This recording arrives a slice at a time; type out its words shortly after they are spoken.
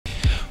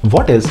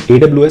What is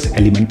AWS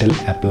Elemental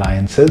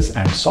Appliances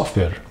and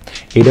Software?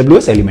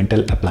 AWS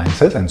Elemental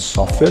Appliances and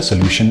Software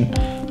solution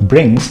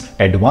brings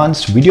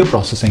advanced video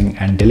processing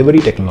and delivery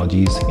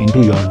technologies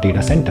into your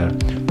data center,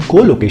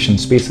 co-location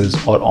spaces,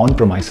 or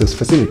on-premises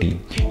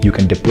facility. You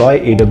can deploy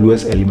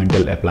AWS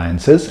Elemental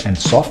Appliances and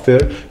software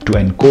to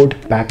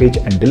encode, package,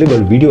 and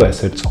deliver video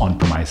assets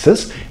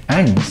on-premises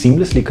and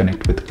seamlessly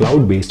connect with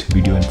cloud-based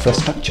video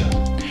infrastructure.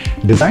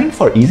 Designed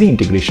for easy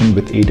integration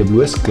with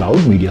AWS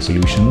Cloud Media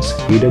Solutions,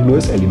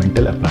 AWS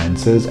Elemental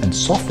Appliances and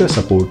software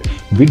support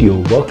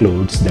video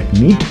workloads that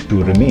need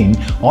to remain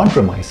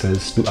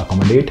on-premises to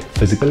accommodate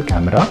physical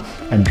camera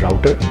and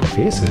router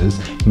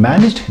interfaces,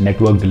 managed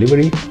network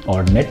delivery,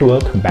 or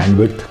network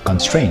bandwidth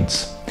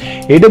constraints.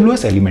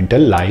 AWS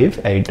Elemental Live,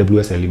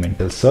 AWS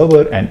Elemental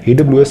Server, and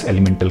AWS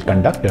Elemental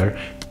Conductor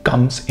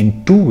comes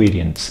in two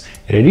variants: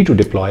 ready to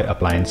deploy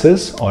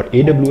appliances or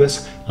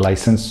AWS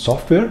licensed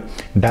software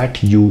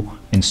that you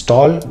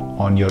install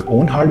on your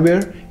own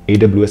hardware.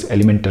 AWS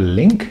Elemental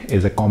Link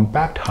is a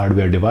compact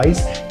hardware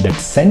device that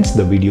sends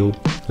the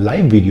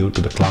live video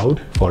to the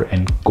cloud for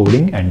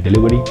encoding and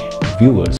delivery to viewers.